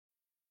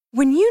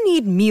When you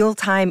need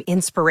mealtime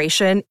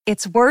inspiration,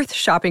 it's worth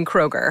shopping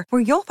Kroger,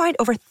 where you'll find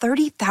over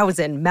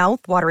 30,000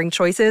 mouth-watering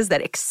choices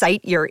that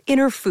excite your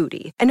inner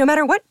foodie. And no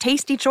matter what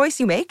tasty choice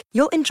you make,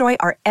 you'll enjoy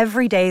our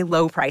everyday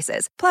low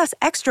prices, plus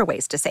extra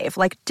ways to save,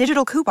 like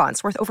digital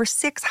coupons worth over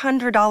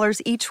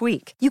 $600 each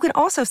week. You can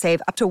also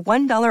save up to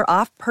 $1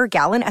 off per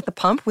gallon at the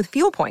pump with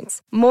fuel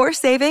points. More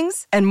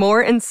savings and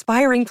more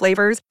inspiring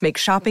flavors make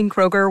shopping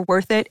Kroger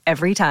worth it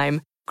every time.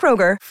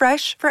 Kroger,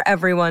 fresh for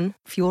everyone.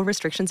 Fuel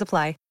restrictions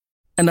apply.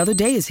 Another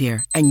day is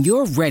here, and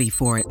you're ready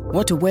for it.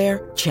 What to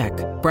wear? Check.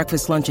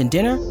 Breakfast, lunch, and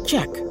dinner?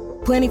 Check.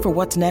 Planning for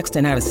what's next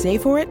and how to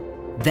save for it?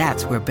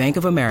 That's where Bank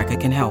of America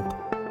can help.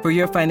 For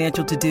your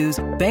financial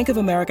to-dos, Bank of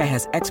America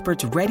has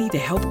experts ready to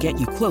help get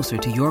you closer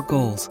to your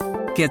goals.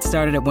 Get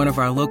started at one of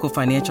our local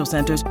financial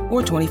centers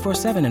or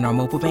 24/7 in our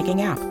mobile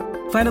banking app.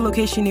 Find a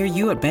location near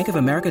you at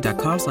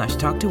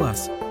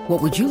bankofamerica.com/talktous.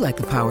 What would you like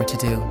the power to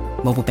do?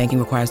 Mobile banking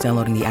requires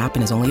downloading the app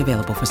and is only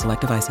available for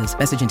select devices.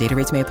 Message and data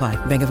rates may apply.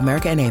 Bank of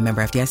America N.A.,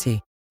 member FDIC.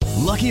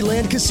 Lucky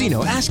Land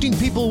Casino, asking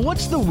people,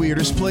 what's the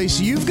weirdest place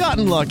you've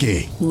gotten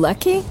lucky?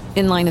 Lucky?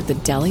 In line at the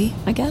deli,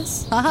 I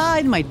guess? Aha,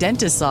 in my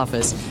dentist's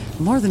office.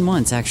 More than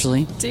once,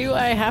 actually. Do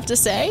I have to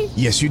say?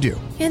 Yes, you do.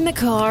 In the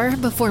car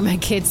before my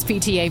kids'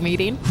 PTA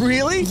meeting.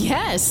 Really?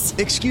 Yes.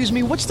 Excuse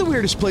me, what's the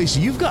weirdest place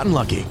you've gotten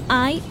lucky?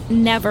 I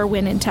never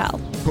win and tell.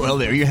 Well,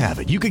 there you have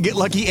it. You can get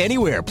lucky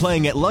anywhere,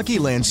 playing at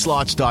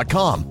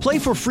LuckyLandSlots.com. Play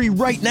for free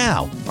right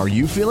now. Are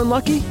you feeling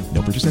lucky?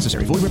 No purchase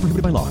necessary. Void where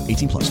prohibited by law.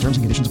 18+. Terms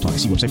and conditions apply.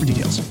 See website for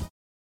details.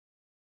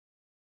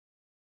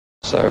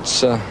 So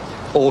it's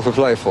all for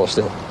play for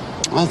still?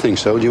 I think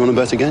so. Do you want to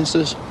bet against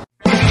us?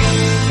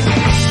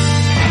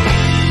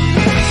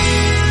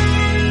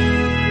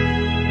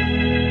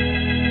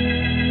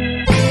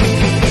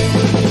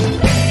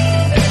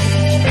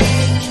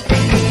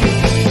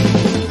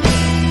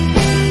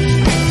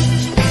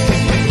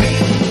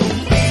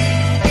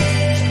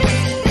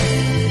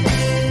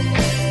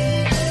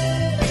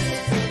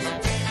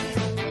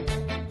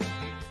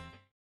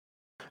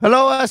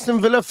 Hello,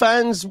 Aston Villa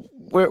fans.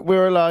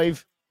 We're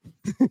alive.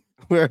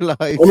 We're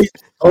alive.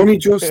 Only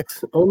just.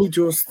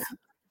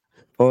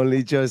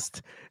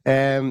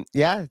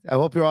 Yeah, I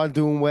hope you're all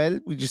doing well.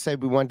 We just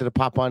said we wanted to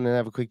pop on and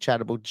have a quick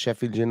chat about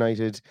Sheffield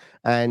United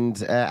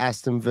and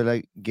Aston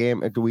Villa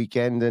game at the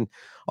weekend. And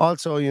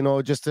also, you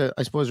know, just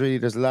I suppose really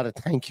there's a lot of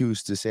thank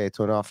yous to say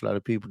to an awful lot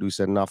of people who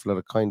said an awful lot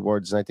of kind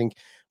words. And I think,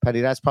 Paddy,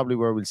 that's probably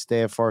where we'll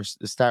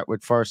start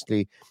with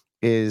firstly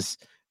is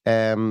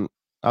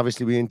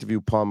obviously we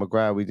interviewed Paul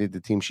McGrath. We did the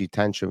team sheet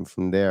tantrum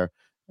from there,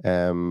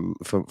 from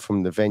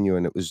the venue,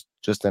 and it was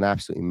just an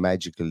absolutely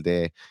magical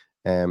day.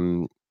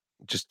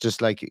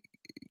 Just like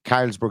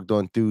Carlsberg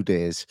don't do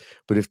days,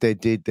 but if they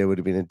did, there would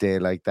have been a day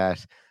like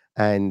that.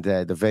 And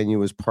the venue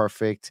was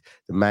perfect.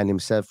 The man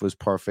himself was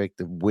perfect.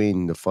 The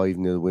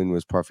 5-0 win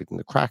was perfect. And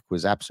the crack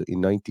was absolutely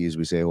 90, as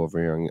we say over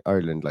here in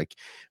Ireland. Like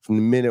from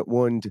the minute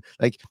one,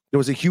 there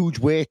was a huge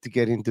wait to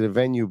get into the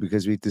venue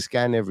because we had to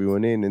scan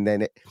everyone in. And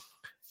then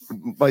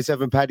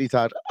myself and Paddy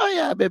thought, oh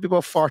yeah, maybe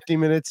about 40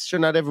 minutes. Sure,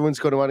 not everyone's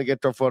going to want to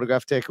get their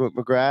photograph taken with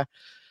McGrath.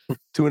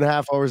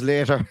 2.5 hours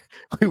later,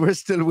 we were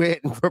still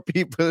waiting for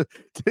people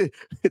to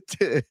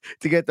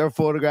get their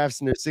photographs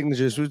and their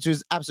signatures, which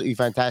was absolutely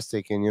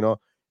fantastic. And, you know,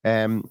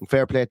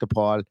 fair play to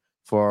Paul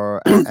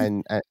for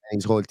and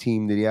his whole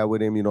team that he had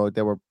with him. You know,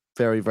 they were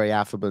very, very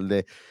affable.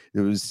 It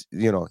was,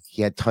 you know,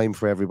 he had time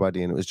for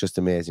everybody, and it was just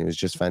amazing. It was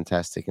just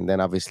fantastic. And then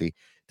obviously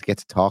to get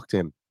to talk to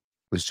him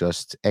was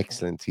just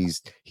excellent.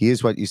 He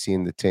is what you see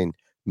in the tin.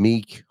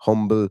 Meek,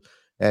 humble,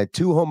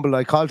 too humble.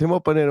 I called him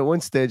up on it at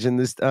one stage on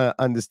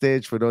the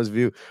stage. For those of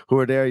you who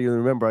were there, you'll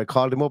remember I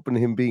called him up on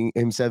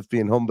himself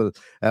being humble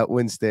at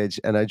one stage,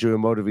 and I drew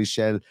him out of his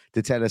shell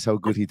to tell us how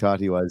good he thought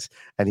he was,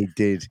 and he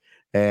did.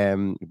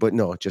 But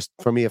no, just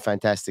for me a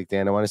fantastic day.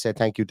 And I want to say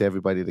thank you to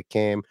everybody that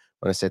came.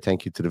 I want to say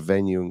thank you to the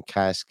venue and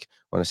Cask.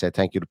 I want to say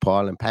thank you to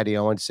Paul and Paddy.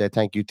 I want to say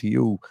thank you to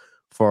you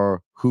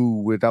for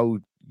who,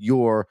 without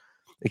your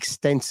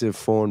extensive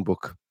phone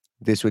book,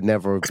 this would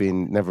never have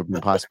been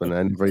possible. And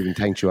I never even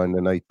thanked you on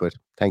the night, but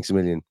thanks a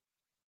million.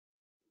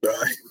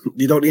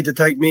 You don't need to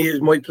thank me.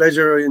 It's my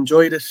pleasure. I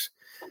enjoyed it.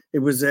 It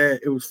was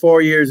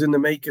 4 years in the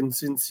making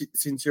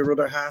since your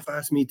other half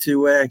asked me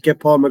to get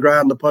Paul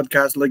McGrath on the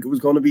podcast, like it was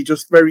going to be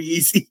just very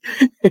easy.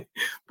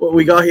 But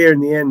we got here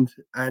in the end,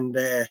 and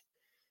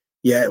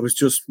yeah, it was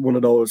just one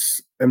of those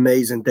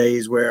amazing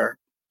days where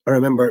I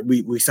remember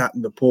we sat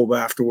in the pub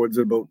afterwards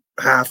at about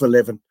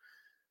 11:30.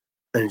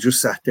 And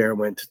just sat there and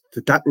went,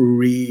 did that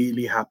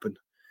really happen?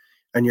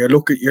 And you're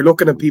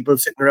looking at people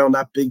sitting around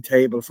that big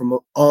table from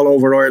all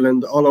over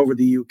Ireland, all over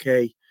the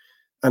UK,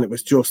 and it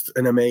was just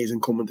an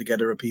amazing coming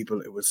together of people.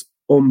 It was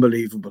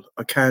unbelievable.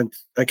 I can't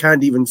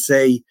even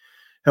say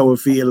how I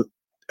feel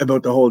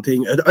about the whole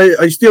thing.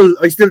 I still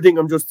think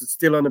I'm just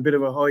still on a bit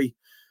of a high,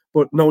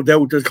 but no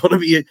doubt there's going to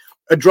be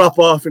a drop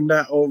off in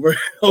that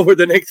over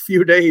the next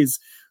few days.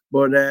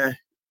 But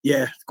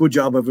yeah, good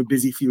job. I have a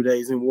busy few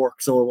days in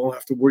work, so I won't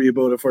have to worry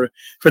about it for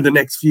the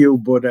next few.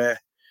 But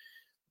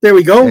there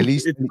we go. At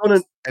least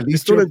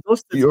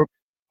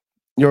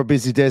your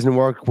busy days in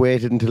work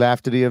waited until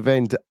after the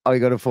event. I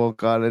got a phone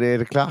call at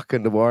 8 o'clock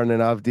in the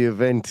morning of the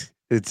event.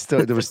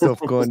 There was stuff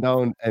going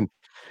down, and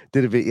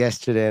did a bit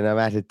yesterday, and I'm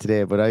at it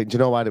today. But do you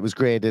know what? It was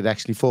great. It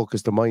actually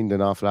focused the mind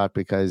an awful lot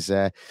because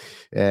there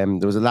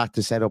was a lot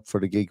to set up for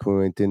the gig when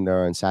we went in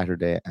there on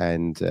Saturday,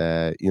 and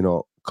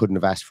couldn't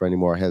have asked for any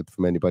more help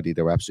from anybody.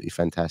 They were absolutely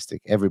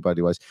fantastic.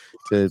 Everybody was.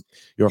 To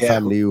your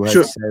family who had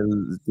to sell,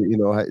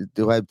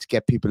 who had to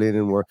get people in,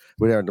 and we're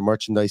there at the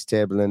merchandise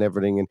table and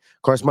everything. And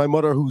of course, my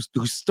mother who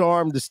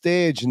stormed the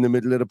stage in the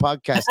middle of the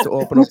podcast to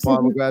open up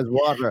Paul McGrath's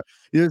water.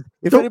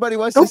 If anybody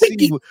wants to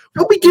see,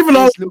 don't be giving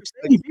all looks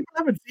like, people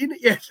haven't seen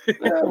it yet.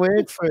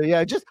 Wait for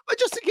it. Just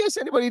in case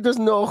anybody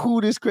doesn't know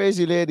who this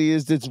crazy lady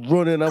is that's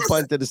running up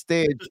onto the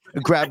stage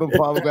and grabbing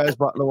Paul McGrath's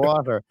bottle of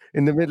water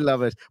in the middle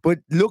of it. But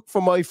look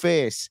for my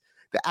face,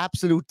 the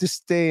absolute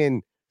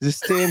disdainful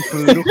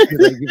look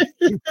that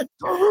I give.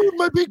 Oh,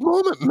 my big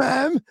moment,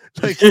 ma'am.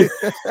 Like,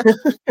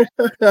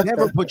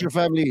 never put your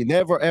family,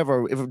 never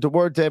ever. If the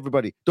word to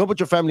everybody, don't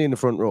put your family in the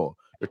front row.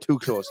 They're too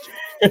close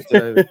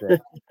to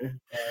you.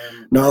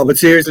 No, but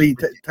seriously,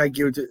 thank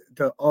you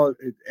to all.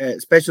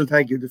 Special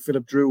thank you to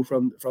Philip Drew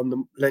from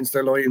the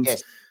Leinster Lions,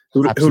 yes,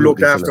 who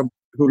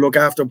looked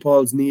after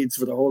Paul's needs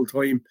for the whole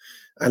time,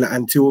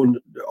 and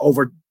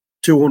over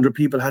 200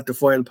 people had to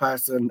file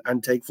past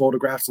and take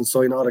photographs and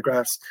sign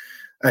autographs,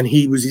 and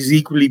he was as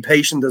equally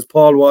patient as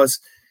Paul was.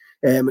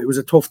 It was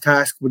a tough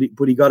task, but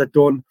he got it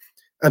done.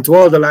 And to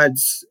all the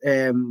lads,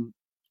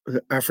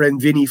 our friend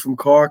Vinny from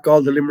Cork,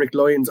 all the Limerick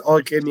Lions,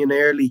 all came in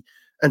early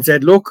and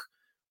said, "Look,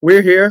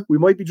 we're here. We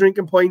might be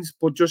drinking pints,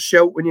 but just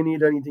shout when you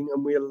need anything,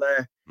 and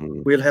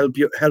we'll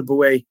help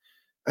away."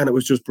 And it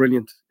was just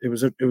brilliant. It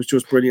was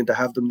just brilliant to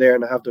have them there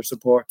and to have their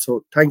support.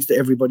 So thanks to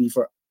everybody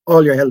for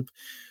all your help,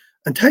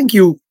 and thank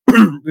you.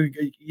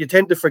 You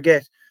tend to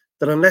forget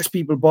that unless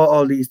people bought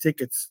all these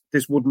tickets,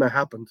 this wouldn't have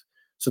happened.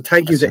 So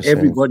thank you to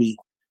everybody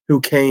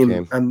who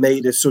came and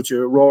made it such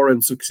a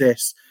roaring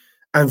success,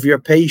 and for your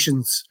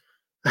patience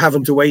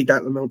having to wait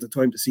that amount of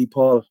time to see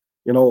Paul,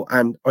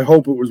 and I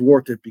hope it was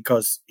worth it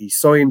because he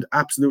signed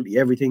absolutely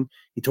everything.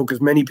 He took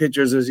as many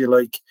pictures as you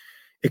like.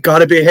 It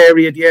got a bit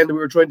hairy at the end. We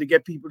were trying to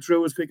get people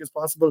through as quick as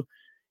possible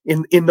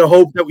in the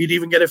hope that we'd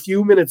even get a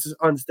few minutes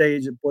on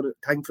stage. But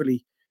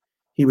thankfully,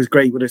 he was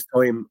great with his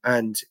time,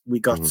 and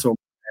we got some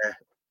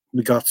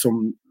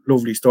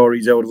lovely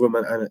stories out of him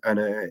and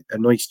a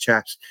nice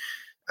chat.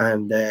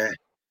 And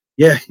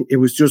it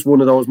was just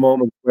one of those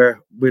moments where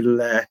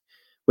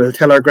we'll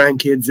tell our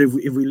grandkids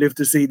if we live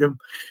to see them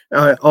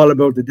all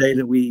about the day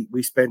that we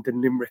spent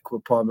in Limerick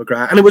with Paul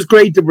McGrath. And it was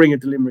great to bring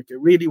it to Limerick. It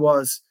really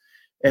was.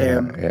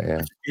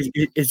 It's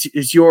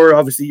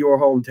obviously your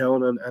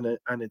hometown,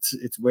 and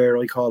it's where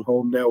I call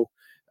home now.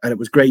 And it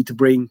was great to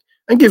bring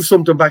and give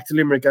something back to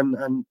Limerick and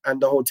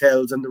the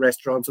hotels and the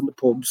restaurants and the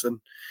pubs. And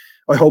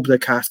I hope the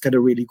cast had a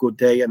really good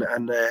day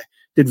and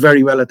did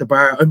very well at the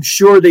bar. I'm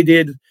sure they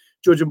did,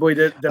 judging by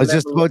the I was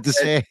just about to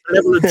say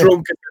level of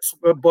drunkenness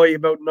by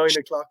about 9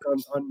 o'clock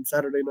on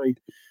Saturday night.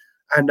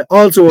 And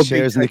also the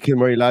shares in the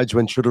Kilmurray Lodge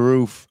went through the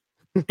roof.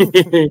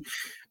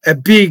 A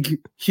big,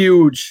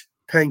 huge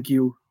thank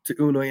you to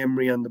Unai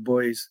Emery and the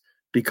boys,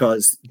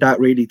 because that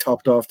really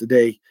topped off the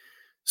day.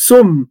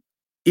 Some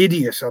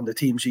idiot on the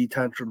team sheet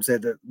tantrum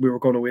said that we were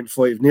going to win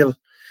 5-0,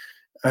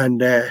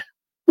 and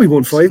we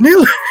won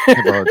 5-0.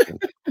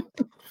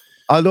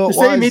 Although the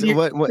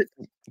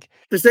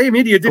same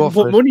idiot didn't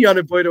put money on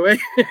it, by the way.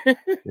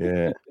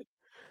 Yeah.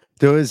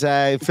 There was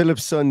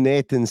Philip's son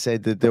Nathan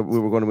said that we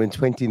were going to win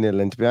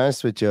 20-0, and to be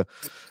honest with you,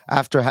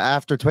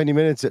 after 20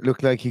 minutes, it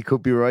looked like he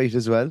could be right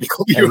as well. He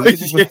could be right,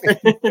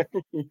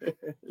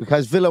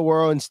 because Villa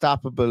were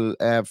unstoppable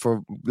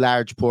for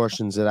large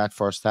portions of that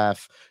first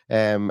half,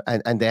 and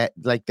they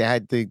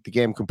had the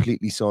game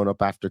completely sewn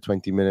up after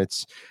 20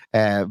 minutes.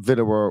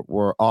 Villa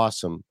were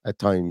awesome at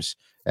times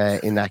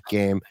in that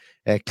game,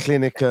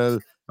 clinical.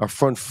 Our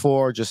front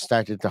four just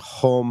started to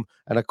hum,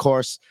 and of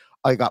course,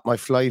 I got my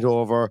flight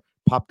over,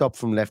 popped up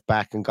from left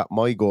back and got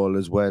my goal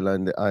as well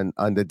on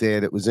the day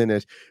that was in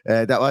it.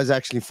 That was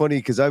actually funny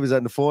because I was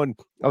on the phone.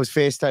 I was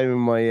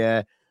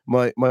FaceTiming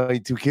my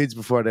two kids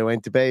before they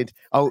went to bed.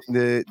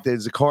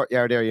 There's a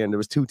courtyard area and there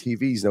was two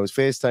TVs, and I was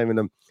FaceTiming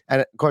them.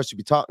 And of course, you'd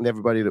be talking to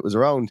everybody that was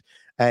around.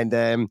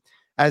 And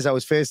as I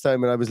was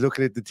FaceTiming, I was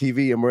looking at the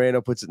TV, and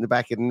Moreno puts it in the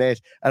back of the net,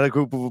 and a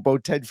group of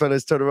about 10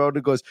 fellas turn around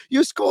and goes,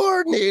 "You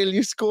scored, Neil,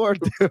 you scored."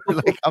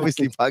 Like,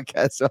 obviously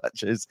podcast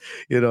watchers,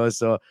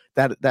 so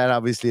that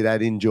obviously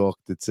that in-joke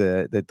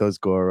that does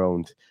go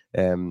around.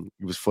 It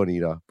was funny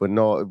though, but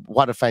no,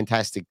 what a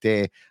fantastic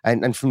day.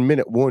 And from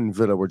minute one,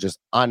 Villa were just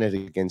on it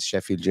against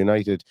Sheffield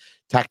United.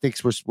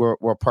 Tactics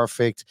were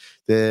perfect.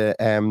 The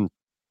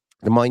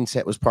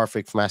mindset was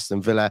perfect from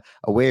Aston Villa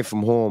away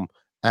from home.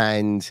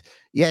 And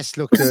yes,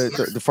 look,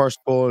 the first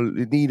goal,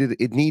 it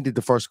needed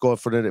the first goal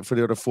for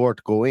the other four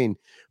to go in,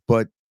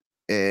 but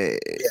Villa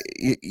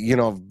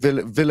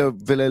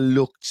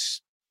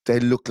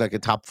looked like a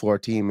top four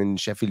team in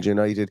Sheffield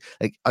United.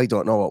 Like, I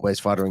don't know what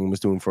Wes Fotheringham was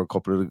doing for a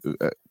couple of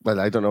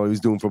I don't know what he was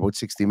doing for about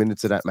 60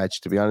 minutes of that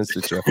match, to be honest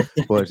with you.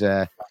 But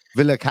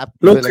Villa Look, I'm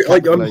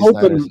capitalised on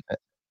hoping it,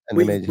 and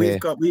they made hay.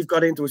 we've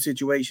got into a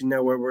situation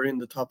now where we're in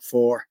the top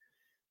four,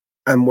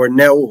 and we're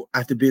now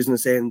at the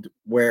business end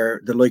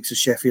where the likes of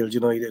Sheffield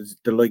United,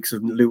 the likes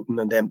of Luton,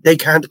 and them, they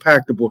can't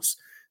park the bus.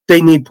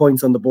 They need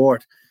points on the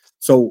board.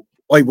 So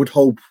I would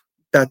hope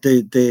that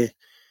the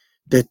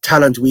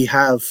talent we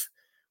have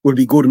will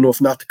be good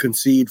enough not to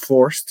concede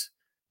first,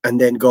 and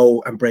then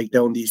go and break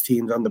down these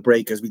teams on the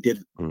break, as we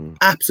did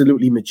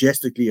absolutely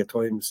majestically at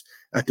times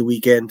at the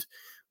weekend.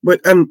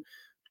 But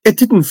it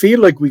didn't feel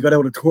like we got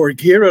out of third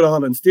gear at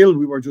all, and still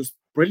we were just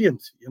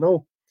brilliant,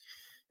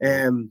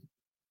 And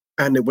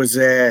it was,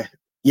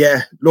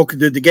 look,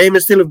 the game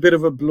is still a bit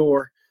of a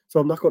blur, so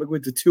I'm not going to go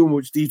into too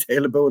much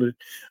detail about it.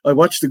 I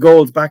watched the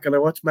goals back, and I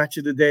watched Match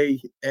of the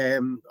Day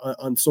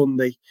on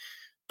Sunday,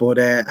 but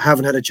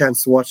haven't had a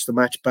chance to watch the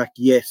match back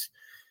yet.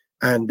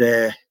 And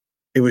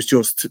it was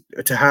just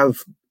to have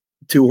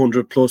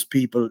 200 plus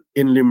people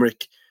in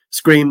Limerick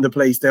scream the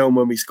place down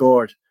when we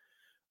scored.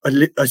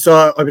 I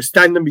was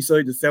standing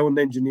beside the sound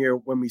engineer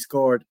when we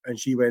scored, and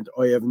she went,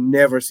 "I have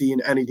never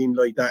seen anything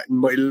like that in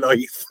my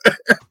life."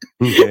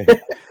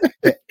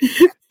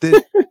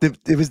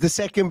 It was the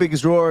second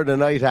biggest roar of the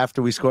night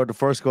after we scored the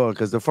first goal,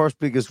 because the first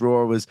biggest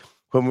roar was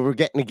when we were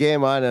getting the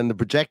game on, and the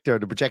projector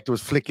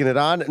was flicking it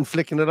on and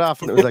flicking it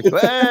off, and it was like,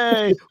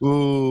 "Hey,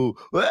 ooh,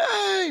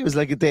 hey!" It was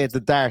like a day at the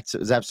darts. It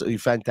was absolutely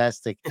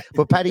fantastic.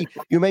 But Paddy,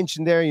 you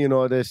mentioned there,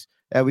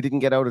 that we didn't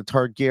get out of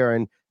third gear,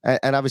 and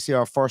obviously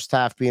our first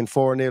half being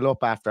 4-0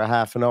 up after a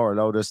half an hour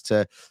allowed us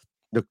to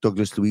look.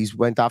 Douglas Luiz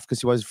went off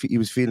because he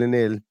was feeling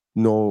ill.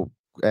 No,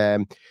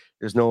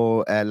 there's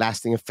no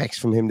lasting effects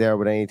from him there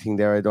with anything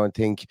there, I don't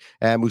think.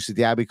 Moussa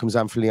Diaby comes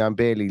on for Leon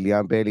Bailey.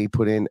 Leon Bailey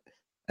put in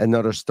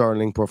another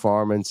sterling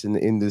performance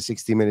in the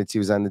 60 minutes he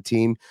was on the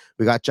team.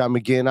 We got John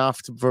McGinn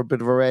off for a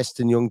bit of a rest,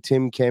 and young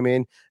Tim came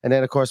in. And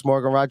then, of course,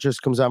 Morgan Rogers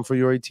comes on for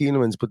Yuri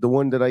Tielemans. But the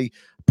one that I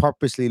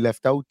purposely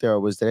left out there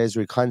was that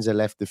Ezri Konsa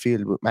left the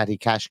field with Matty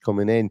Cash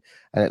coming in.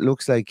 And it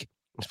looks like,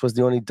 I suppose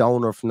the only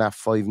downer from that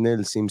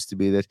 5-0 seems to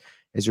be that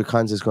Ezri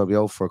Konsa is going to be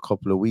out for a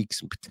couple of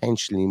weeks and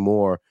potentially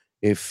more,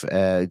 if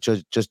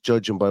just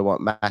judging by what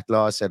Matt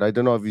Law said. I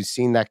don't know if you've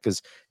seen that,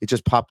 because it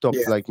just popped up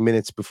like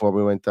minutes before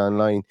we went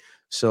online.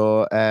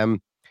 So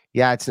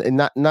it's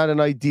not an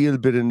ideal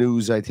bit of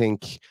news, I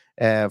think,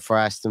 for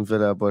Aston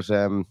Villa. But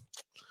the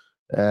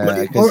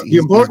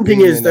important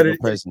thing is that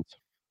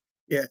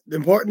the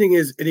important thing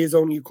is it is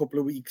only a couple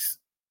of weeks,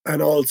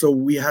 and also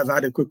we have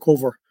adequate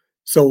cover.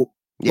 So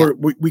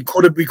we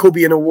could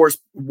be in a worse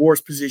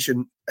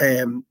position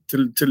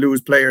to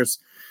lose players.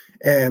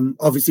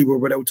 Obviously we're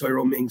without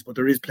Tyrone Mings, but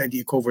there is plenty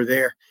of cover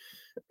there.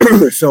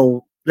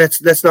 So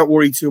let's not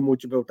worry too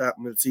much about that,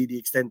 and we'll see the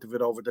extent of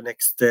it over the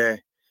next.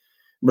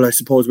 I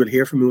suppose we'll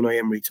hear from Unai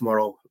Emery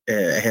tomorrow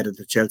ahead of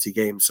the Chelsea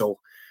game. So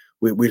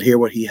we'll hear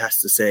what he has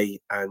to say,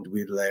 and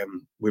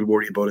we'll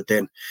worry about it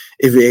then.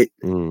 If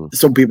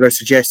some people are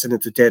suggesting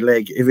it's a dead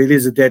leg. If it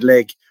is a dead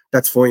leg,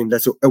 that's fine.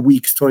 That's a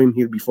week's time.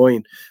 He'll be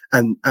fine.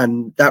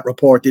 And that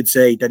report did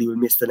say that he will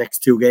miss the next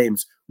 2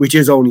 games, which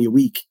is only a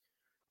week.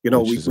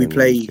 We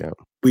play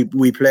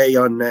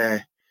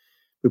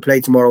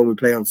tomorrow and we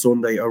play on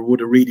Sunday. I would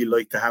have really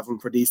liked to have him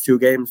for these 2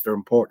 games. They're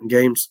important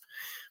games.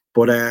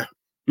 But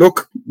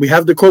look, we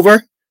have the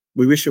cover.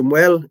 We wish him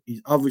well.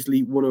 He's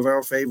obviously one of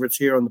our favourites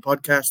here on the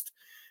podcast.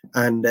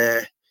 And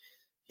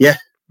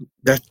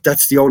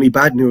that's the only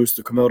bad news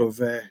to come out of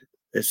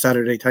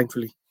Saturday,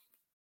 thankfully.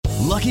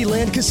 Lucky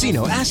Land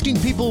Casino, asking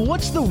people,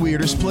 what's the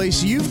weirdest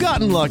place you've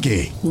gotten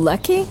lucky?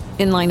 Lucky?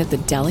 In line at the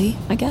deli,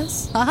 I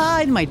guess?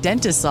 Aha, in my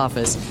dentist's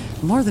office.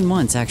 More than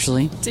once,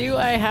 actually. Do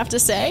I have to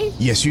say?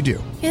 Yes, you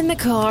do. In the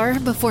car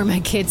before my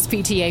kids'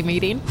 PTA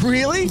meeting.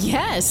 Really?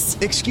 Yes.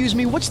 Excuse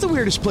me, what's the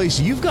weirdest place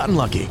you've gotten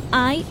lucky?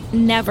 I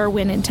never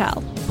win and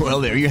tell.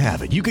 Well, there you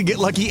have it. You can get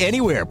lucky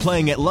anywhere,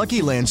 playing at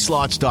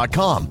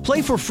LuckyLandSlots.com.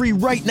 Play for free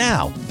right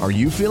now. Are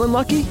you feeling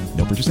lucky?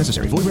 No purchase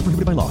necessary. Void where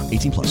prohibited by law.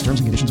 18 plus. Terms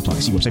and conditions apply.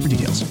 See website for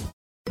details.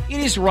 It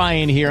is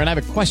Ryan here, and I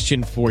have a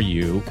question for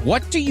you.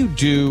 What do you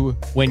do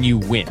when you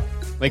win?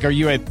 Like, are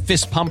you a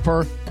fist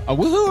pumper, a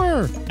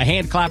woohooer, a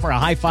hand clapper, a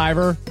high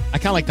fiver? I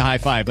kind of like the high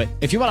five, but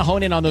if you want to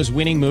hone in on those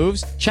winning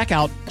moves, check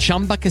out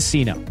Chumba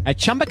Casino. At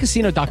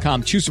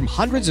ChumbaCasino.com, choose from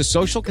hundreds of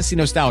social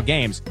casino-style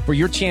games for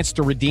your chance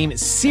to redeem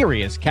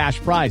serious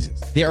cash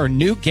prizes. There are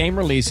new game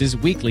releases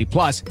weekly,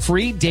 plus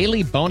free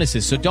daily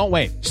bonuses. So don't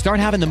wait. Start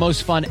having the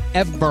most fun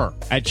ever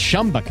at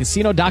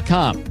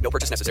ChumbaCasino.com. No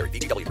purchase necessary.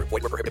 VGW. Void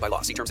where prohibited by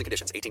law. See terms and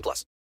conditions. 18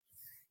 plus.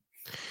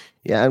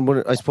 Yeah,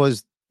 and I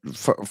suppose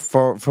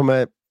from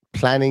a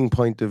planning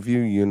point of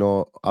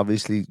view,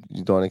 obviously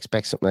you don't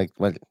expect something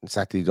it's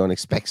not that you don't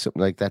expect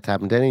something like that to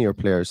happen to any of your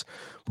players,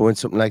 but when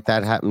something like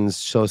that happens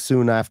so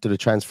soon after the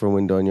transfer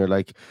window, and you're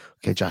like,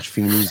 okay, Josh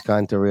Feeney's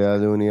gone to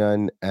Real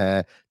Union,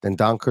 then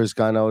Donker's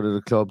gone out of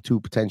the club,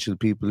 2 potential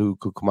people who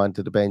could come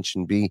onto the bench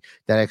and be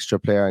that extra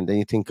player, and then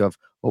you think of,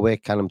 oh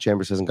wait, Callum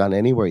Chambers hasn't gone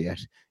anywhere yet.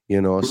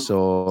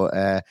 So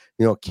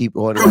keep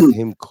holding on to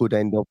him could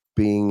end up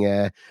being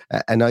a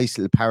nice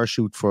little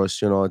parachute for us,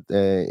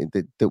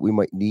 that we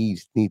might need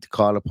to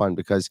call upon,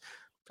 because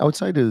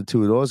outside of the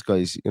two of those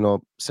guys,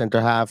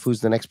 centre half,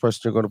 who's the next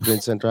person you're going to put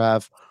in centre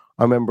half?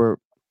 I remember,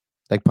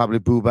 like, probably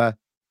Booba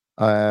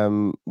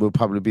will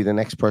probably be the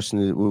next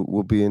person that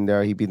will be in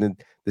there. He'd be the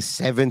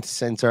seventh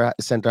centre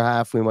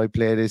half we might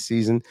play this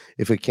season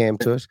if it came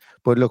to it.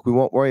 But look, we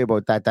won't worry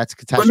about that. That's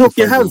But look,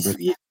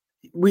 catastrophizing.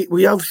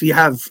 we obviously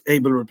have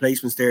able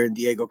replacements there in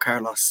Diego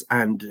Carlos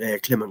and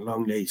Clement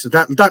Longley. So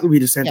that'll be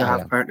the centre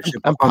half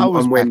partnership and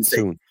on Wednesday.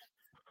 Soon.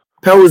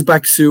 Power's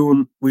back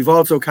soon. We've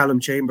also Callum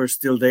Chambers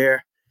still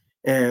there.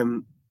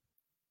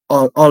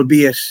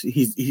 Albeit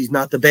he's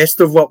not the best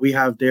of what we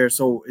have there.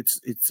 So it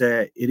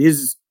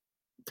is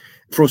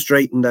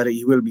frustrating that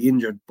he will be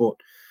injured, but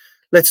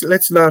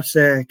let's not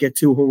get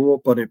too hung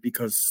up on it,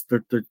 because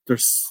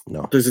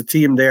there's a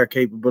team there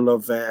capable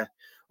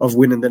of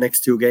winning the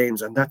next two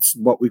games, and that's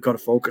what we've got to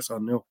focus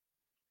on now.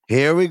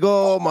 Here we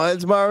go.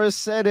 Miles Morris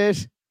said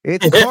it.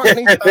 It's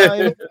Courtney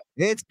time.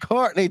 It's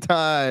Courtney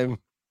time.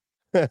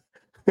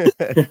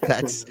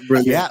 That's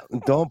brilliant. Yeah,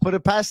 don't put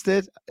it past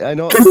it. I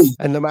know.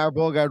 And Lamar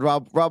Bogard,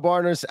 Rob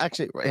Warner's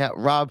actually, yeah,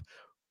 Rob.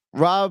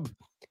 For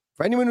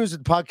anyone who's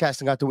at the podcast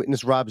and got to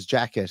witness Rob's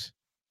jacket,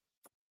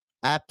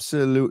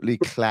 absolutely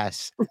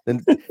class.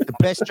 The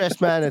best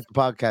dressed man at the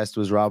podcast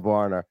was Rob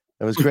Warner.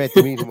 It was great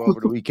to meet him over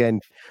the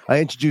weekend. I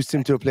introduced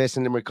him to a place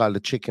in Limerick called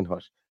the Chicken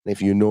Hut. And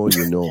if you know,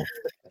 you know.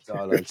 That's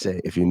all I'll say.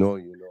 If you know,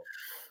 you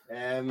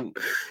know.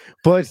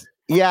 But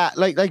yeah,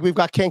 like we've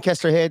got Ken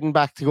Kessler heading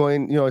back to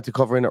going, to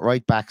covering it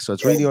right back. So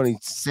it's really only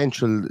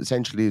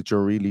essentially that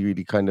you're really,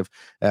 really kind of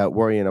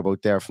worrying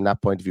about there from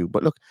that point of view.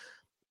 But look,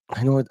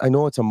 I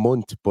know it's a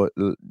month, but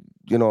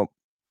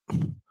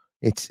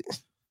it's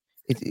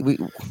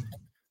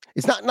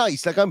not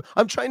nice. Like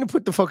I'm trying to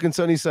put the fucking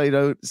sunny side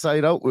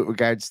out with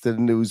regards to the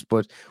news,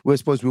 but we're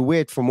supposed to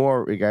wait for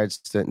more regards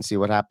to it and see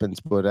what happens.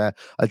 But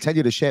I'll tell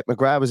you, the Shep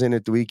McGrath was in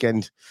at the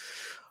weekend.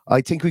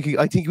 I think we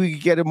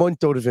could get a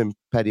month out of him,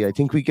 Paddy. I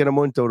think we get a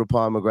month out of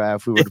Paul McGrath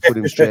if we were to put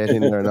him straight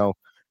in there now,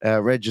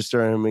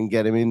 register him and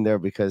get him in there,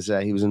 because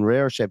he was in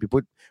rare shape. He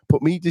put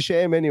me to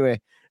shame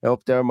anyway.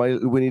 Up there, my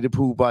Winnie the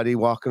Pooh body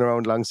walking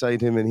around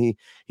alongside him, and he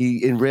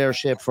in rare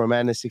shape for a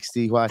man of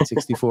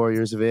 64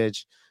 years of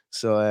age.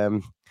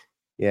 So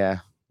yeah,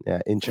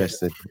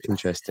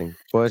 interesting.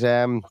 But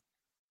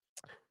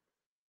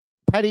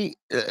Paddy,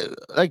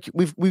 like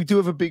we do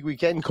have a big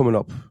weekend coming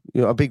up.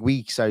 A big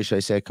week, sorry, should I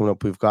say, coming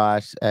up. We've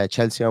got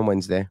Chelsea on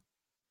Wednesday.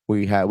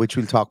 Which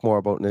we'll talk more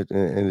about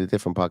in a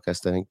different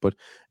podcast, I think. But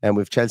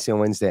we've Chelsea on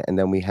Wednesday, and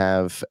then we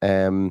have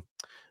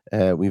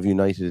we've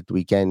United at the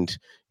weekend.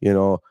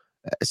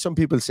 Some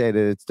people say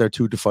that they're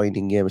two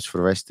defining games for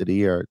the rest of the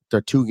year.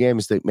 They're two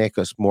games that make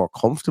us more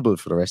comfortable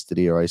for the rest of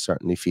the year, I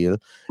certainly feel.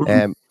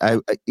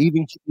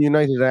 Even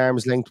United at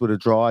arm's length with a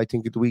draw, I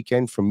think, at the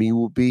weekend for me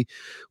would be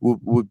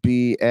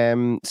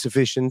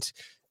sufficient.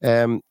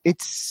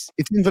 It's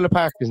in Villa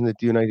Park, isn't it,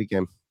 the United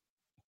game?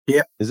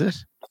 Yeah. Is it?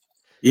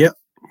 Yeah.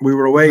 We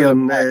were away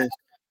on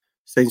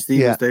St.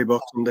 Stephen's Day,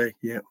 Boxing Day.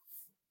 Yeah.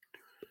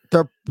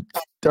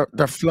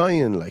 They're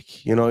flying,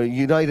 like,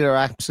 United are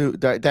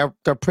absolute.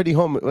 They're pretty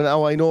hum.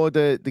 Now I know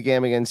the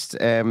game against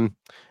the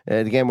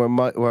game where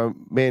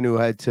Manu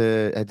had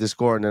to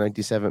score in the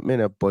 97th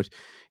minute, but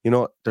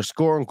they're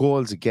scoring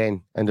goals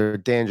again, and they're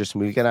dangerous.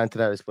 And we'll get onto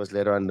that, I suppose,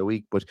 later on in the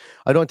week. But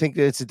I don't think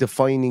that it's a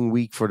defining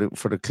week for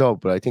the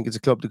club. But I think it's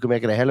a club that can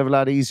make it a hell of a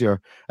lot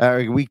easier.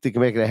 A week that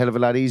can make it a hell of a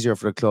lot easier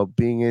for the club,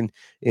 being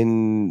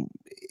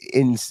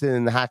still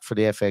in the hat for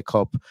the FA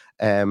Cup,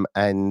 and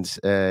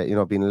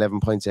being 11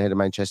 points ahead of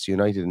Manchester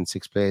United in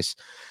 6th place.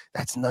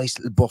 That's a nice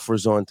little buffer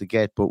zone to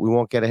get, but we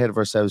won't get ahead of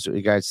ourselves with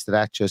regards to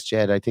that just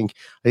yet. I think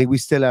we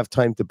still have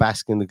time to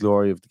bask in the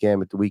glory of the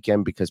game at the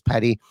weekend, because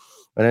Paddy,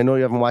 and I know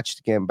you haven't watched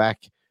the game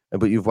back,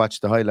 but you've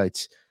watched the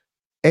highlights.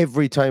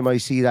 Every time I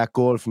see that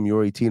goal from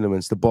Yuri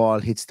Tielemans, the ball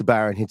hits the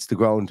bar and hits the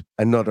ground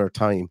another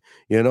time.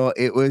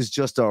 It was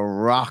just a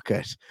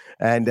rocket.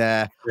 And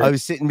I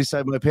was sitting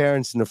beside my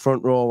parents in the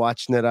front row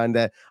watching it on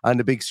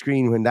the big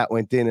screen when that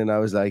went in, and I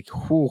was like,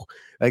 whew.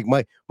 Like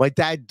my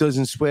dad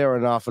doesn't swear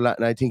an awful lot,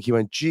 and I think he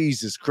went,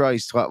 Jesus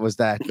Christ, what was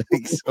that?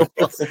 Like, so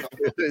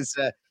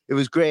it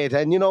was great.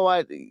 And you know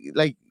what?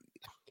 Like,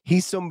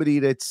 he's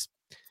somebody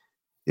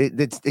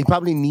he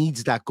probably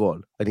needs that goal.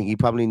 I think he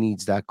probably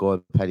needs that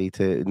goal, Paddy,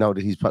 to know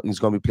that he's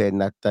going to be playing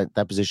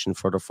that position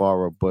further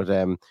forward. But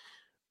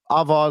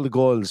of all the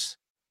goals,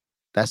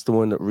 that's the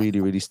one that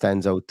really, really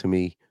stands out to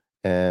me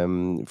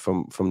from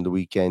the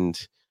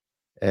weekend.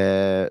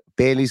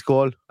 Bailey's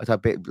goal, I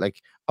thought,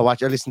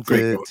 I listened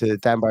to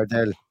Dan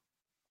Bardell.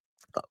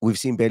 We've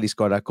seen Bailey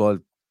score that goal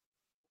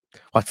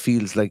what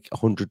feels like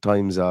 100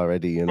 times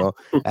already.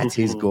 That's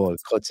his goal.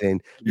 Cuts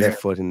in,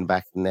 left foot in the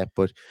back of the net.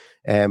 But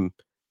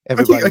I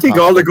think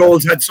all the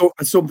goals had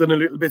something a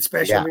little bit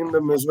special in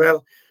them as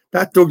well.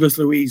 That Douglas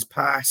Luiz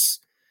pass,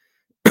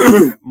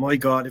 my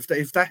God, if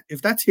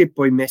that's hit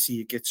by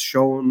Messi, it gets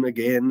shown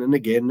again and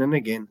again and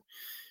again.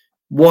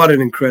 What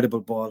an incredible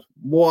ball!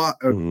 What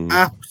an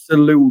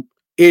absolute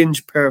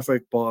inch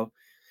perfect ball!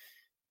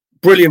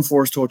 Brilliant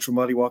force touch from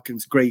Ollie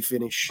Watkins. Great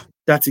finish.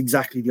 That's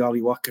exactly the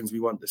Ollie Watkins we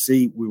want to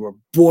see. We were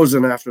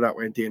buzzing after that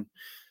went in.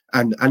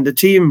 and the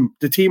team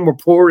were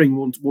pouring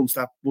once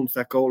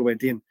that goal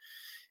went in.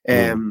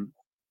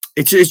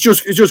 It's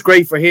just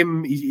great for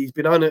him. He's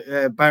been on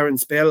a barren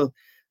spell,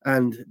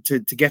 and to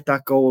get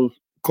that goal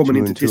coming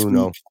into this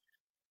week,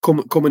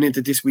 coming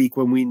into this week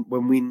when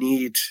we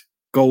need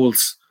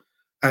goals,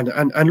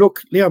 and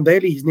look, Leon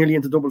Bailey, he's nearly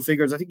into double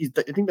figures. I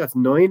think that's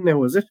 9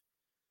 now, is it?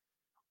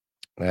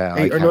 Yeah,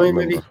 8 or 9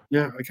 remember. Maybe.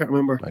 Yeah, I can't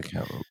remember.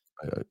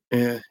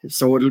 Yeah,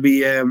 so it'll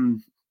be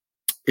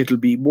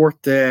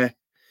worth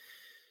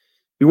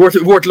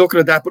looking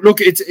at that. But look,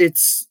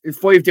 it's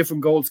 5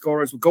 different goal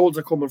scorers. Goals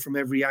are coming from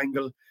every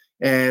angle.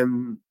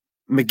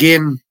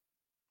 McGinn,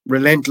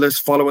 relentless,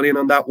 following in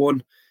on that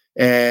one.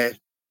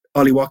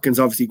 Ollie Watkins,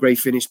 obviously great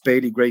finish.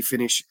 Bailey, great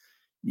finish.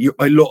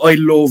 I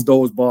love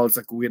those balls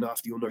that go in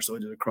off the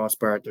underside of the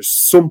crossbar. There's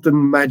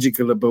something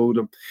magical about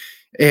them.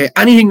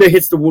 Anything that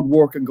hits the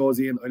woodwork and goes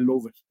in, I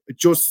love it. It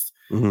just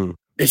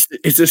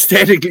it's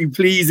aesthetically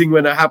pleasing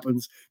when it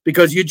happens,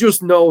 because you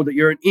just know that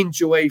you're an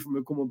inch away from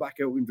it coming back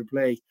out into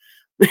play.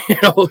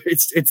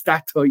 It's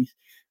that tight,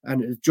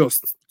 and it's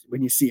just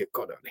when you see it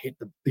go down, hit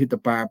the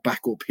bar,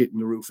 back up, hitting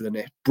the roof of the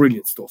net.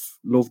 Brilliant stuff.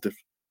 Loved it.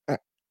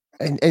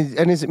 And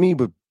is it me,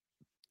 but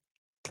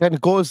kind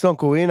of goals don't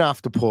go in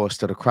off the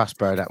post or the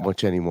crossbar that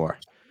much anymore.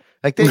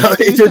 Like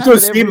it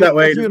does seem that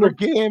way. Every other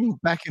game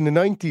back in the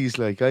 90s,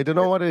 like I don't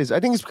know what it is. I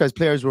think it's because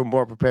players were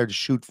more prepared to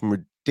shoot from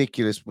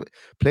ridiculous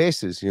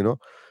places. There were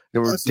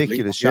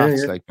ridiculous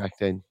shots like back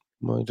then.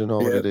 I don't know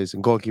what it is.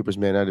 And goalkeepers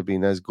may not have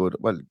been as good.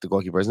 Well, the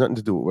goalkeeper has nothing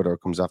to do with whether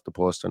it comes off the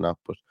post or not.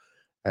 But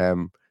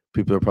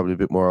people are probably a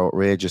bit more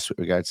outrageous with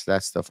regards to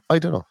that stuff. I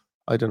don't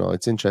know.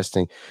 It's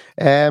interesting.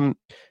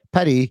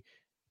 Paddy,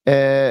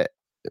 I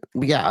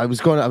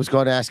was going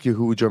to ask you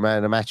who would your man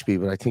of the match be,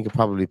 but I think it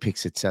probably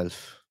picks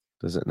itself.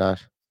 Does it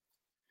not?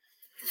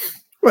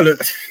 Well,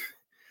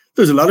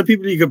 there's a lot of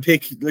people you can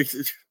pick. Like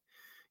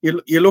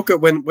you look at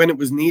when it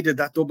was needed,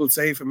 that double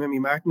save from Emi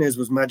Martinez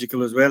was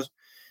magical as well.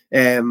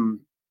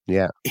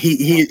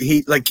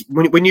 He like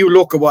when you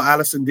look at what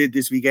Alisson did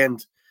this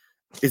weekend,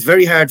 it's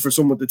very hard for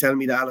someone to tell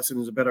me that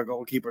Alisson is a better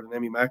goalkeeper than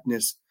Emi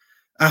Martinez.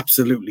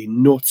 Absolutely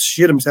nuts.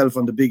 Shit himself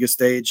on the biggest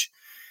stage.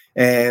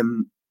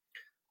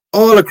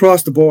 All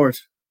across the board.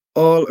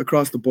 Sure.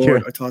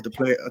 I thought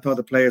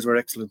the players were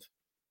excellent.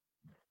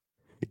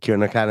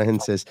 Kieran O'Callaghan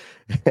says,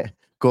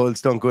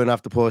 goals don't go in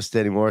off the post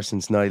anymore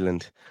since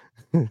Nyland.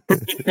 Reference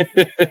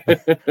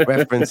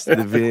to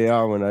the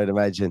VAR one, I'd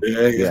imagine.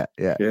 Yeah.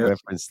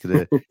 Reference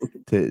to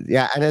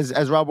and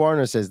as Rob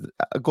Warner says,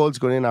 a goal's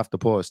going in off the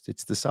post.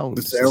 It's the sound.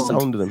 It's the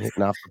sound of them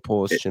hitting off the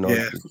post,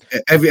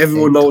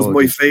 Everyone knows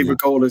my favourite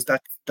goal is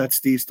that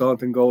Steve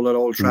Staunton goal at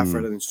Old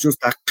Trafford, and it's just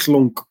that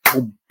clunk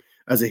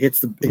as it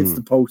hits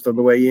the post on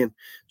the way in.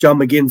 John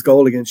McGinn's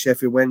goal against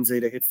Sheffield Wednesday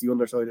that hits the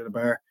underside of the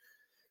bar.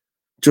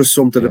 Just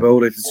something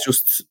about it.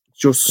 It's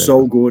just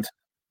so good.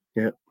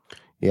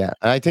 Yeah.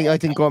 I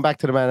think going back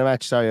to the man of the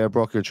match, sorry, I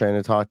broke your train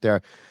of thought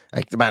there.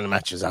 Like the man of the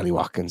match is Ollie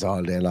Watkins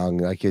all day long.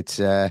 Like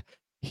it's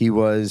he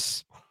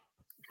was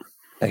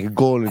like a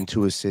goal and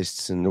 2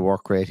 assists, and the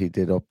work rate he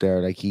did up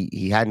there. Like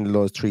he handled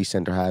those 3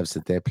 centre halves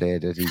that they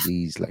played at his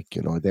ease. Like, they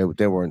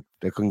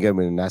couldn't get him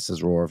in an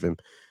ass's roar of him.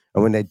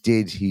 And when they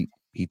did, he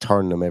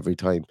turned them every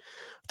time.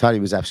 I thought he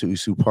was absolutely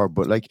superb.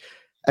 But like,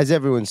 as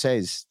everyone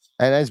says,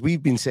 and as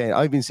I've been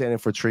saying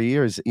it for 3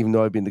 years, even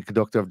though I've been the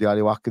conductor of the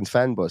Ollie Watkins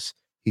fan bus,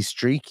 he's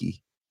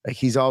streaky. Like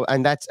he's all,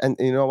 and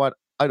you know what?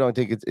 I don't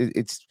think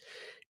it's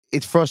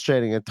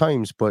frustrating at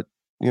times, but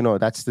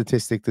that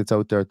statistic that's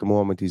out there at the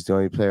moment, he's the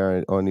only player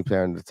in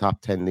the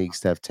top 10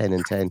 leagues to have 10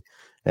 and 10,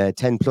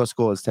 10 plus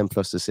goals, 10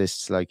 plus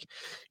assists. Like,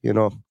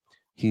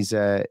 he's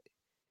worth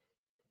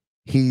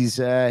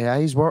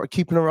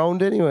keeping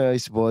around anyway, I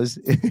suppose.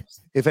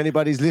 If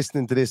anybody's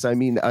listening to this, I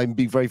mean, I'm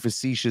being very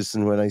facetious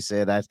when I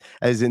say that,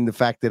 as in the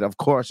fact that of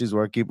course he's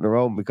worth keeping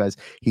around, because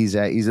he's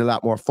a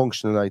lot more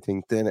functional, I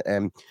think, than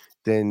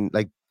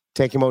like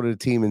take him out of the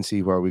team and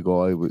see where we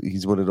go.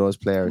 He's one of those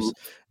players,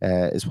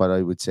 is what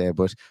I would say.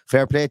 But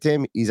fair play to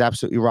him. He's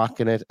absolutely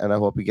rocking it, and I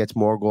hope he gets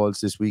more goals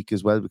this week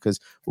as well,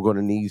 because we're going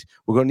to need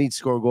to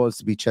score goals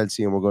to beat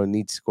Chelsea, and we're going to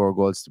need to score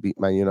goals to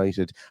beat Man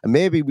United. And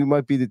maybe we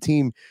might be the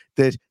team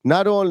that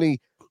not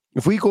only,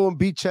 if we go and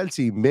beat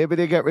Chelsea, maybe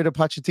they get rid of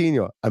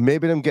Pochettino, and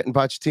maybe them getting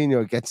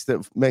Pochettino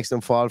makes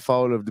them fall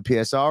foul of the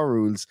PSR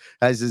rules,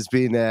 as has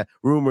been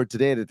rumoured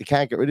today that they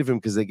can't get rid of him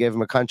because they gave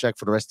him a contract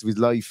for the rest of his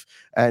life,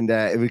 and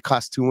it would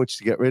cost too much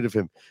to get rid of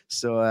him.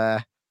 So,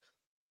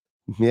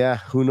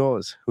 who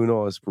knows?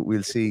 But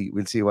we'll see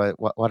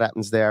what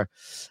happens there.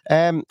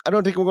 I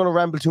don't think we're going to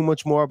ramble too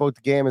much more about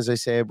the game, as I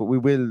say, but we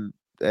will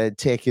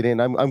take it in.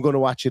 I'm going to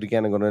watch it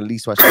again. I'm going to at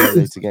least watch the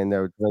highlights again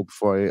there right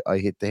before I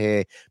hit the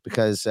hay,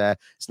 because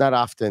it's not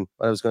often.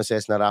 I was going to say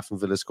it's not often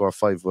Villa score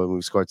 5 when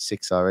we've scored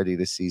 6 already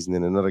this season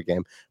in another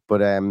game.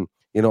 But it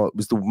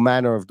was the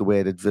manner of the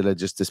way that Villa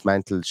just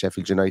dismantled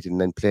Sheffield United and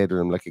then played with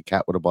them like a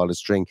cat with a ball of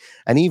string.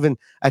 And even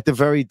at the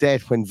very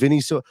death, when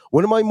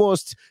one of my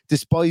most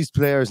despised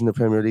players in the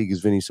Premier League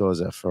is Vinny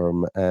Souza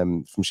from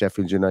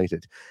Sheffield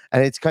United,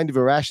 and it's kind of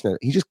irrational.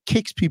 He just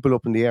kicks people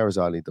up in the air, is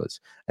all he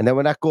does. And then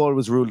when that goal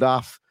was ruled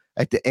off,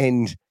 at the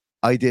end,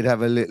 I did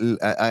have a little,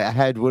 I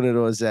had one of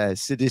those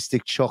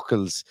sadistic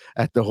chuckles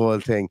at the whole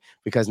thing,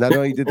 because not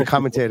only did the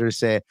commentators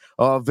say,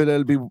 oh,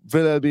 Villa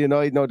will be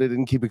annoyed now they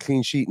didn't keep a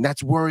clean sheet, and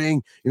that's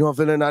worrying,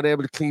 Villa not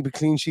able to keep a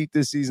clean sheet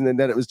this season, and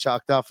then it was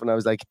chalked off, and I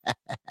was like,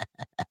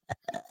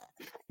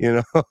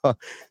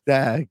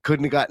 that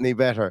couldn't have gotten any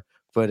better.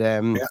 But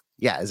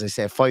as I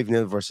say,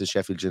 5-0 versus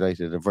Sheffield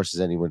United and versus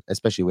anyone,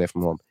 especially away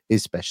from home,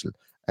 is special,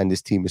 and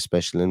this team is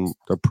special, and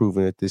they're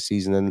proving it this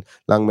season, and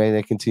long may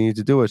they continue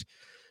to do it.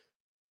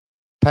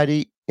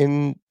 Paddy,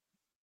 in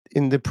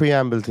the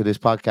preamble to this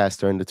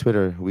podcast or in the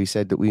Twitter, we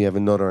said that we have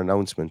another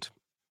announcement.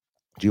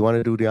 Do you want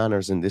to do the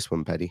honours in this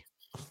one, Paddy?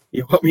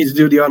 You want me to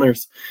do the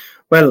honours?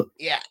 Well,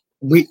 yeah,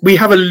 we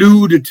have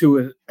alluded to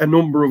it a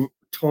number of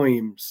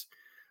times,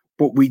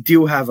 but we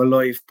do have a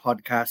live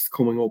podcast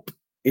coming up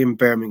in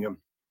Birmingham.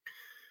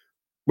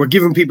 We're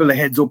giving people a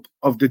heads up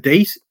of the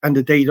date, and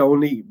the date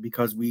only,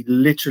 because we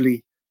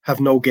literally have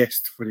no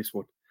guest for this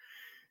one.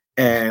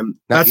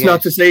 That's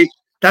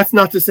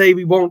not to say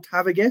we won't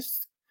have a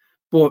guest,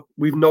 but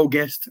we've no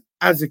guest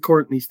as it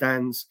currently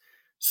stands.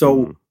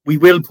 So we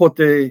will put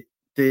the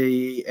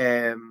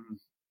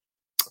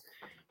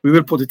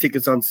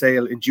tickets on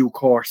sale in due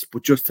course.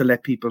 But just to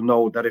let people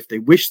know that if they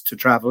wish to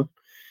travel,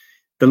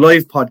 the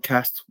live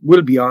podcast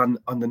will be on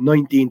the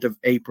 19th of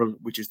April,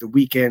 which is the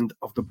weekend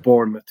of the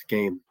Bournemouth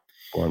game.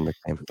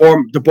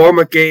 The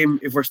Bournemouth game,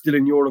 if we're still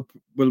in Europe,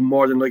 will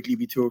more than likely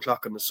be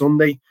 2:00 on the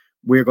Sunday.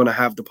 We're going to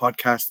have the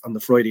podcast on the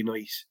Friday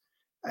night,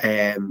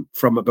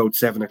 from about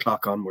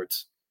 7:00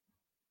 onwards.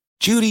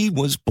 Judy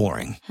was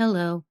boring.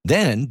 Hello.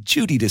 Then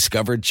Judy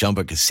discovered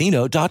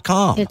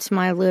ChumbaCasino.com. It's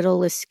my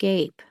little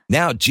escape.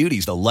 Now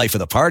Judy's the life of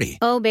the party.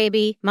 Oh,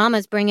 baby,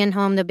 mama's bringing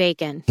home the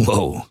bacon.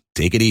 Whoa,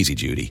 take it easy,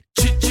 Judy.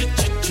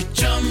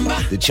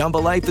 The Chumba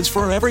life is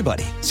for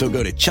everybody. So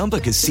go to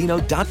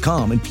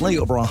ChumbaCasino.com and play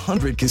over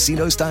 100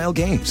 casino-style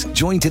games.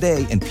 Join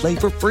today and play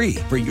for free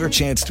for your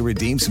chance to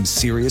redeem some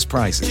serious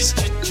prizes.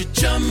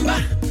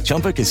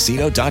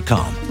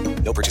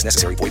 ChumbaCasino.com. No purchase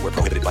necessary. Void where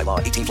prohibited by law.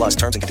 18+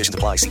 terms and conditions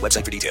apply. See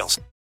website for details.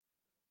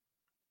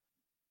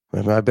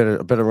 Well, I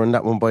better run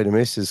that one by the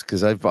missus,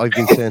 because I've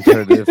been saying to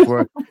her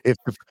that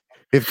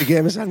if the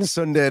game is on the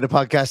Sunday, the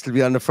podcast will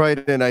be on the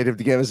Friday night. If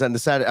the game is on the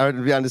Saturday, or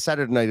it'll be on the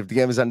Saturday night. If the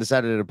game is on the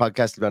Saturday, the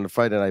podcast will be on the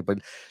Friday night. But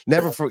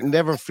never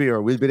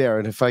fear, we'll be there.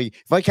 And if I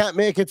can't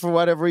make it for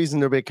whatever reason,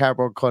 there'll be a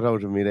cardboard cut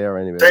out of me there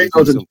anyway. Say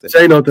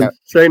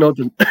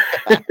nothing.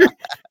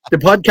 The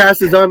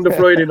podcast is on the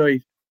Friday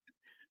night.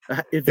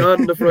 It's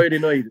on the Friday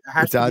night. It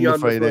has to be on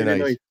the Friday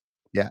night.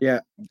 Yeah.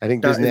 I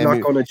think that is not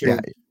going to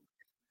change. Yeah.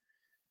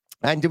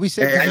 And did you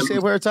say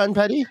where it's on,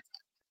 Paddy?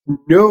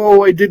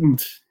 No, I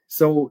didn't.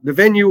 So the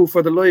venue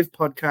for the live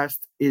podcast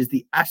is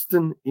the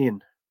Aston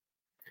Inn.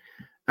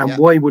 And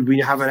why would we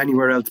have it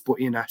anywhere else but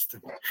in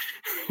Aston?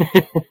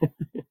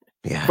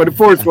 For the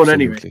first one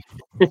anyway.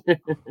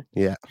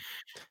 Yeah.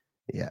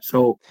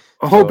 So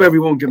I hope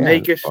everyone can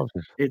make it.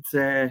 It's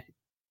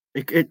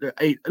it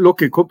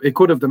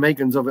could have the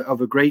makings of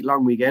a great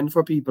long weekend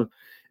for people,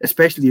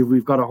 especially if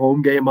we've got a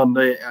home game on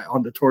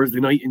the Thursday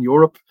night in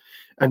Europe,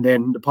 and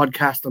then the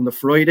podcast on the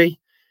Friday.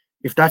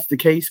 If that's the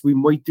case, we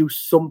might do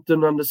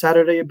something on the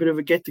Saturday, a bit of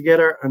a get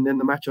together, and then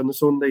the match on the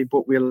Sunday.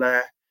 But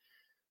we'll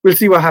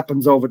see what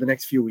happens over the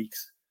next few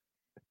weeks.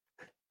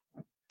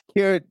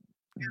 Here,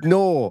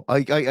 no,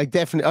 I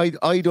definitely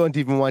I don't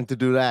even want to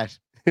do that.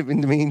 In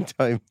the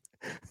meantime,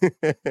 you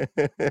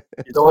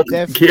don't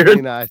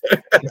definitely not.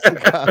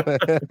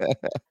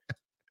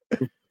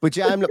 But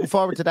yeah, I'm looking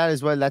forward to that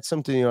as well. That's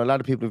something, a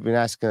lot of people have been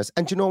asking us.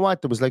 And you know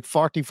what? There was like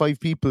 45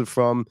 people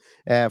from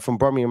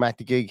Birmingham at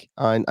the gig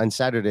on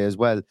Saturday as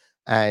well.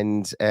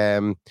 And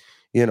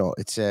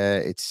it's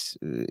a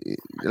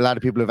lot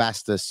of people have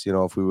asked us,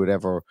 if we would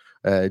ever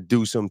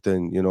do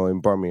something,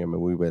 in Birmingham,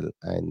 and we will.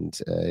 And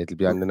it'll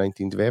be on the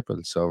 19th of April.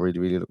 So really,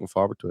 really looking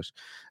forward to it.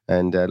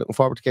 And looking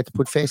forward to get to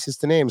put faces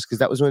to names, because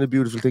that was one of the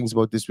beautiful things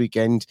about this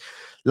weekend.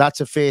 Lots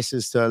of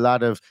faces to a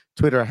lot of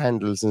Twitter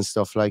handles and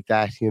stuff like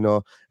that.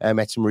 I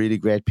met some really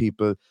great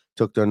people,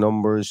 took their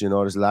numbers.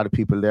 There's a lot of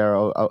people there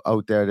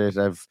out there that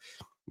have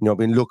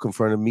been looking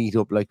for a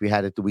meetup like we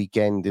had at the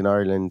weekend in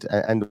Ireland,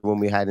 and the one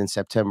we had in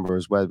September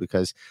as well,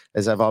 because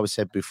as I've always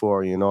said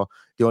before, the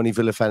only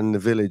Villa fan in the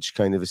village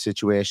kind of a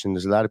situation.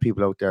 There's a lot of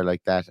people out there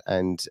like that,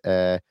 and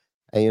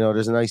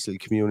there's a nice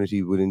little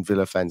community within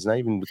Villa fans, not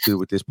even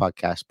with this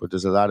podcast, but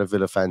there's a lot of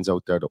Villa fans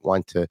out there that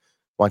want to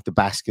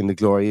bask in the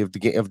glory of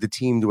the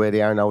team the way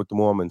they are now at the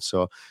moment.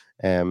 So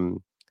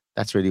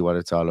that's really what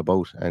it's all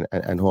about,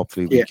 and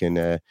hopefully we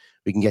can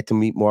get to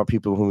meet more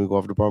people when we go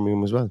over to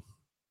Birmingham as well.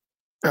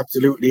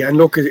 Absolutely, and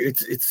look,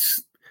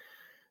 it's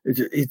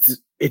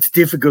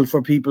difficult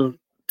for people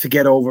to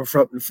get over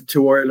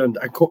to Ireland,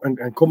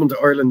 and coming to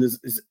Ireland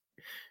is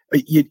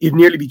you'd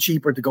nearly be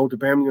cheaper to go to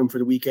Birmingham for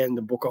the weekend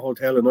than book a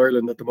hotel in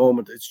Ireland at the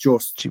moment. It's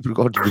just cheaper to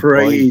go to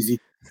crazy.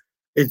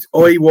 It's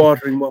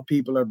eye-watering what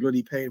people are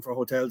bloody paying for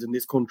hotels in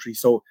this country.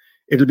 So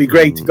it'll be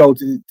great to go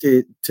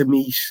to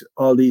meet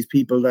all these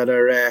people that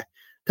are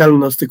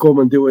telling us to come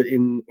and do it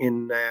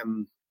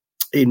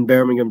in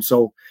Birmingham.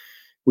 So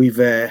we've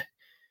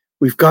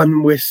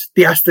gone with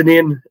the Aston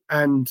Inn,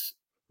 and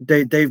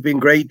they've been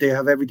great. They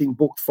have everything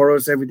booked for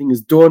us. Everything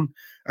is done.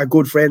 Our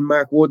good friend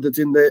Mark Wood, that's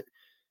in the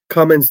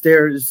comments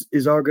there,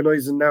 is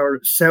organising our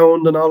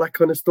sound and all that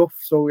kind of stuff.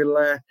 So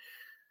we'll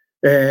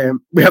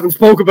we haven't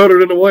spoke about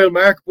it in a while,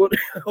 Mark, but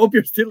I hope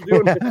you're still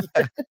doing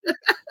it.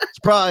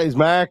 Surprise,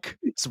 Mark!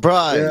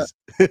 Surprise.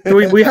 Yeah.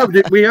 So we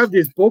have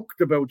this booked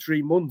about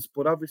 3 months,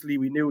 but obviously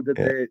we knew that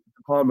the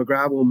Paul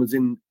McGrath one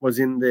was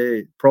in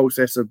the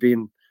process of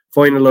being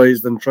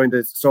finalised and trying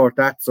to sort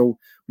that. So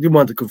we didn't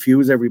want to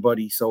confuse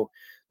everybody. So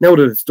now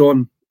that it's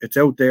done, it's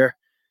out there,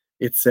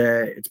 it's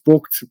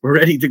booked, we're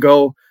ready to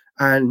go.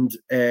 And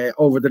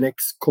over the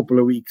next couple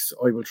of weeks,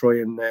 I will try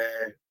and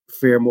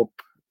firm up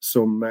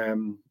some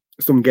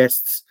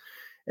guests.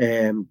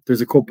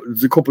 There's a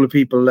couple of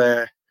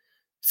people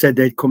said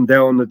they'd come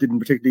down that didn't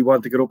particularly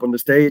want to get up on the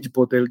stage,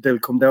 but they'll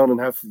come down and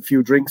have a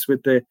few drinks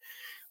with the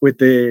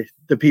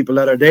people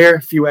that are there,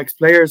 a few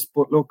ex-players.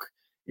 But look,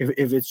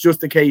 if it's just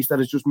the case that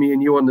it's just me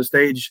and you on the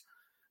stage,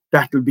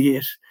 that'll be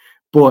it.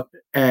 But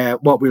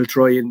what we'll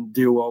try and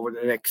do over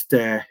the next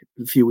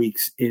few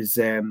weeks is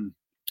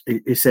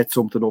set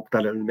something up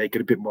that'll make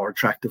it a bit more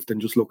attractive than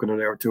just looking at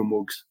our two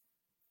mugs.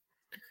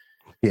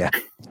 Yeah,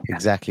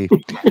 exactly.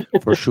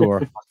 For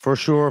sure.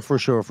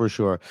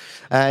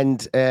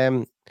 And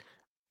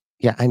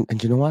yeah,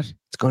 and you know what?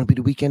 It's going to be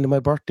the weekend of my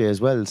birthday as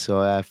well.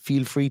 So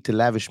feel free to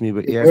lavish me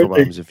with Jaeger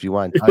bombs if you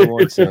want. I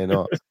won't say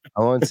no.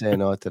 I won't say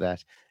no to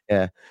that.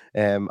 Yeah.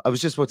 I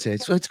was just about to say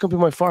it's going to be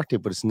my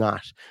 40th, but it's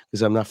not,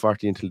 because I'm not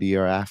 40 until the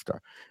year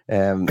after.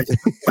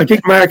 I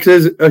think Mark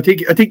says. I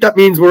think that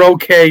means we're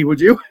okay.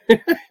 Would you?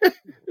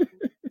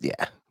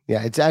 Yeah.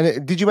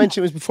 And did you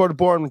mention it was before the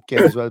Bournemouth game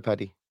as well,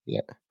 Paddy?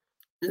 Yeah.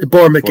 The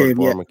Bournemouth game.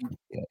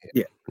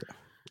 Yeah.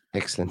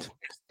 Excellent.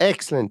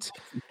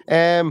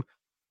 In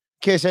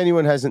case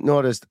anyone hasn't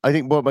noticed, I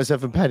think both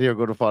myself and Paddy are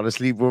going to fall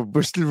asleep.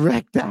 We're still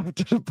wrecked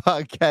after the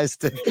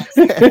podcast,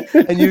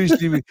 and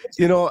usually,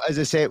 as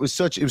I say, it was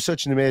such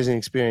an amazing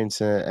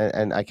experience,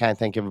 and I can't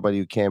thank everybody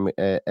who came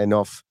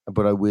enough.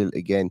 But I will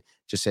again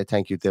just say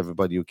thank you to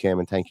everybody who came,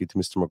 and thank you to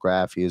Mr.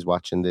 McGrath if he is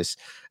watching this.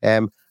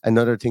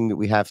 Another thing that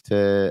we have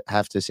to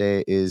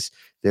say is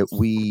that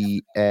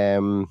we,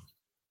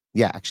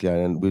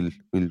 actually,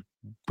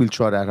 we'll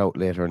try that out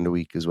later in the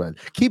week as well.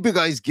 Keep you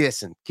guys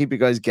guessing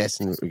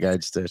with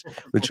regards to it.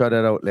 We'll try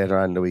that out later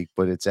on in the week,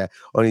 but it's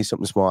only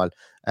something small.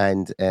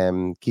 And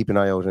keep an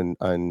eye out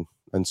on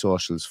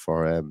socials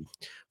for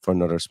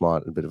another small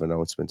bit of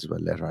announcement as well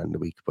later on in the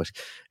week. But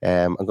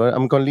I'm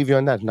going to leave you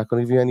on that. I'm not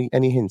going to give you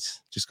any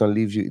hints. Just going to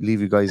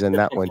leave you guys on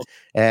that one.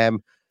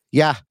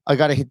 Yeah, I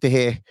got to hit the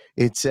hay.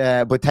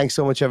 But thanks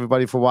so much,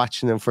 everybody, for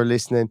watching and for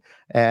listening.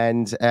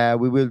 And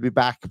we will be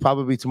back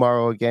probably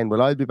tomorrow again.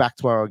 Well, I'll be back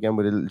tomorrow again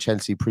with a little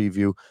Chelsea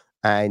preview.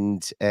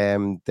 And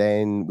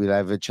then we'll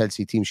have a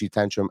Chelsea team sheet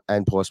tantrum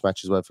and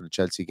post-match as well for the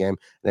Chelsea game.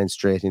 And then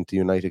straight into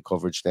United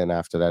coverage then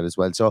after that as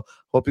well. So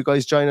hope you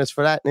guys join us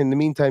for that. And in the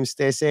meantime,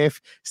 stay safe,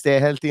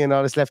 stay healthy. And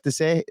all that's left to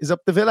say is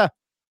up the Villa.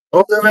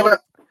 Up the Villa.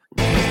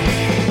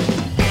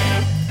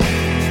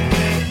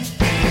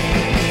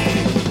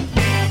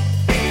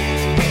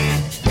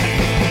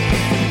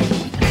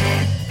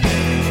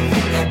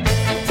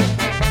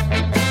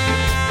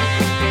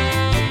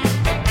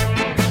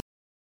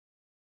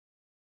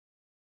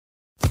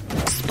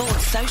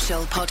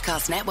 Social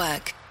Podcast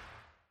Network.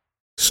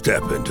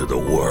 Step into the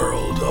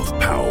world of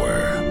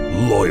power,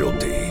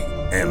 loyalty,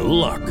 and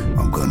luck.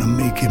 I'm gonna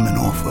make him an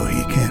offer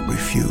he can't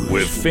refuse.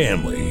 With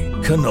family,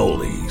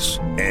 cannolis,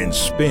 and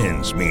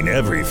spins mean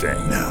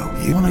everything. Now,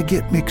 you wanna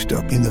get mixed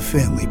up in the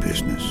family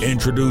business.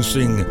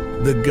 Introducing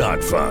The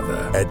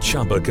Godfather at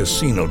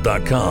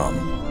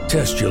ChumbaCasino.com.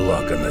 Test your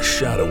luck in the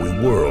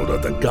shadowy world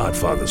of The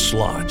Godfather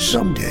slot.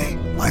 Someday,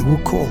 I will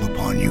call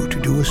upon you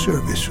to do a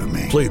service for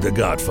me. Play The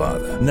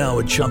Godfather, now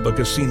at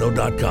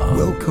ChumbaCasino.com.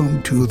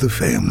 Welcome to the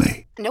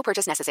family. No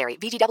purchase necessary.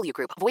 VGW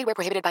Group. Void where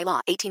prohibited by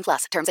law.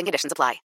 18+. Terms and conditions apply.